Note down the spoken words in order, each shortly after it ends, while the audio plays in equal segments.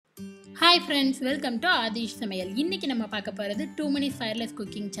Hi friends, welcome to Aadhish Samayal. இன்னைக்கு நம்ம பார்க்க போறது 2 minutes fireless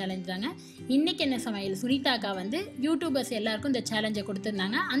cooking challenge தாங்க. இன்னைக்கு என்ன சமையல் சுனிதாக்கா வந்து யூடியூபர்ஸ் எல்லாருக்கும் இந்த சேலஞ்சை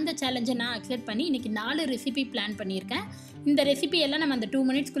கொடுத்திருந்தாங்க. அந்த சேலஞ்சை நான் அக்செப்ட் பண்ணி இன்னைக்கு 4 ரெசிபி பிளான் பண்ணியிருக்கேன். இந்த ரெசிபி எல்லாம் நம்ம அந்த 2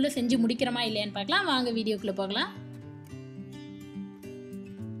 minutes குள்ள செஞ்சு முடிக்கிறோமா இல்லையான்னு பார்க்கலாம். வாங்க வீடியோக்குள்ள போகலாம்.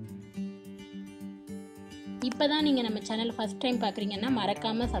 இப்போதான் நீங்கள் நம்ம சேனல் ஃபஸ்ட் டைம் பார்க்குறீங்கன்னா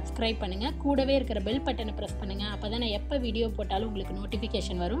மறக்காமல் சப்ஸ்கிரைப் பண்ணுங்கள். கூடவே இருக்கிற பெல் பட்டனை ப்ரெஸ் பண்ணுங்கள். அப்போ தான் நான் எப்போ வீடியோ போட்டாலும் உங்களுக்கு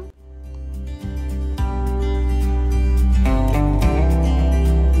நோட்டிஃபிகேஷன் வரும்.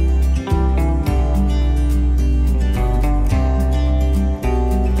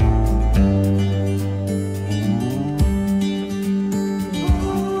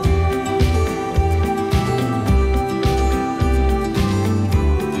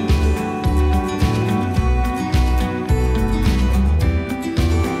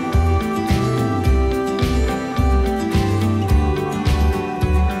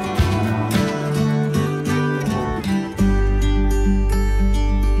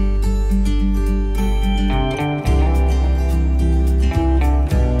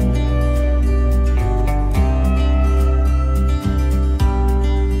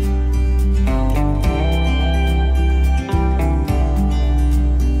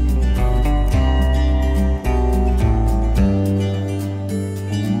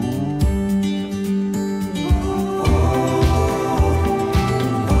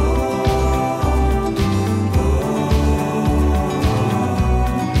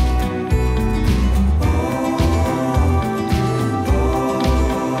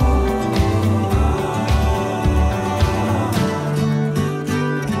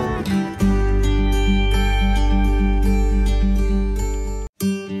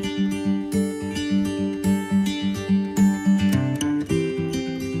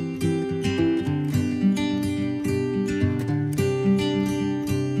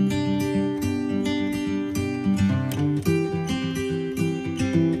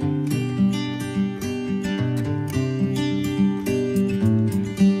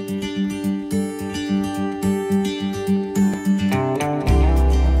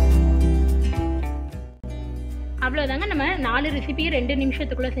 அவ்வளோதாங்க. நம்ம 4 ரெசிபி 2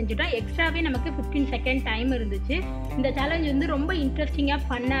 நிமிஷத்துக்குள்ளே செஞ்சுட்டோம். எக்ஸ்ட்ராவே நமக்கு 15 செகண்ட் டைம் இருந்துச்சு. இந்த சேலஞ்ச் வந்து ரொம்ப இன்ட்ரெஸ்டிங்காக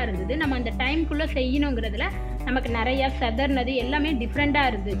ஃபன்னாக இருந்தது. நம்ம அந்த டைம்குள்ளே செய்யணுங்கிறதுல நமக்கு நிறையா செதர்னது எல்லாமே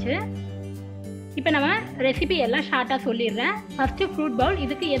டிஃப்ரெண்ட்டாக இருந்துச்சு. இப்போ நம்ம ரெசிபி எல்லாம் ஷார்ட்டாக சொல்லிடுறேன். First fruit Pavul.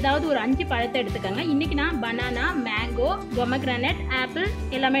 இதுக்கு ஏதாவது ஒரு 5 பழத்தை எடுத்துக்கோங்க. இன்றைக்கி நான் பனானா, மேங்கோ, பொமக்ரானட், ஆப்பிள்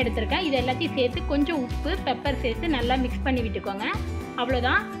எல்லாமே எடுத்திருக்கேன். இது எல்லாத்தையும் சேர்த்து கொஞ்சம் உப்பு, பெப்பர் சேர்த்து நல்லா மிக்ஸ் பண்ணி விட்டுக்கோங்க.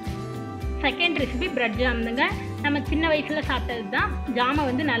 அவ்வளோதான். Second recipe bread ஜாமுங்க. நம்ம சின்ன வயசில் சாப்பிட்டது தான். ஜாமை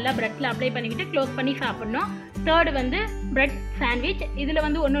வந்து நல்லா பிரெட்டில் அப்ளை பண்ணிவிட்டு க்ளோஸ் பண்ணி சாப்பிட்ணும். தேர்டு வந்து பிரெட் சாண்ட்விச். இதில்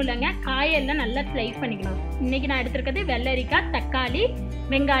வந்து ஒன்றும் இல்லைங்க, காயெல்லாம் நல்லா ஸ்லைஸ் பண்ணிக்கணும். இன்றைக்கி நான் எடுத்துருக்கிறது வெள்ளரிக்காய், தக்காளி,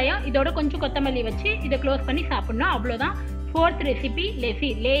 வெங்காயம், இதோட கொஞ்சம் கொத்தமல்லி வச்சு இதை க்ளோஸ் பண்ணி சாப்பிட்ணும். அவ்வளோதான். Fourth recipe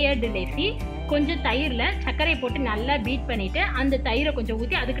lassi, layered lassi. கொஞ்சம் தயிரில் சர்க்கரை போட்டு நல்லா பீட் பண்ணிவிட்டு அந்த தயிரை கொஞ்சம்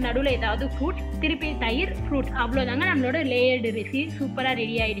ஊற்றி அதுக்கு நடுவில் ஏதாவது ஃப்ரூட்ஸ், திருப்பி தயிர், ஃப்ரூட்ஸ். அவ்வளோதாங்க நம்மளோட லேயர்டு ரெசிபி சூப்பராக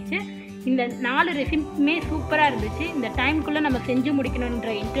ரெடி ஆகிடுச்சு. இந்த 4 ரெசிபியுமே சூப்பராக இருந்துச்சு. இந்த டைம்குள்ளே நம்ம செஞ்சு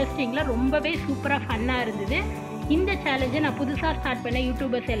முடிக்கணுன்ற இன்ட்ரெஸ்டிங்கில் ரொம்பவே சூப்பராக ஃபன்னாக இருந்தது. இந்த சேலஞ்சை நான் புதுசாக ஸ்டார்ட் பண்ண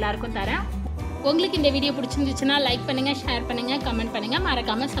யூடியூபர்ஸ் எல்லாருக்கும் தரேன். உங்களுக்கு இந்த வீடியோ பிடிச்சிருந்துச்சுன்னா லைக் பண்ணுங்கள், ஷேர் பண்ணுங்கள், கமெண்ட் பண்ணுங்கள்,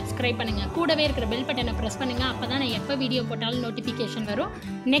 மறக்காமல் சப்ஸ்கிரைப் பண்ணுங்கள். கூடவே இருக்கிற பெல் பட்டனை ப்ரெஸ் பண்ணுங்கள். அப்போ தான் நான் எப்போ வீடியோ போட்டாலும் நோட்டிஃபிகேஷன் வரும்.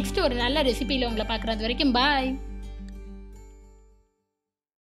 நெக்ஸ்ட் ஒரு நல்ல ரெசிபியில் உங்களை பார்க்குறது வரைக்கும் பாய்.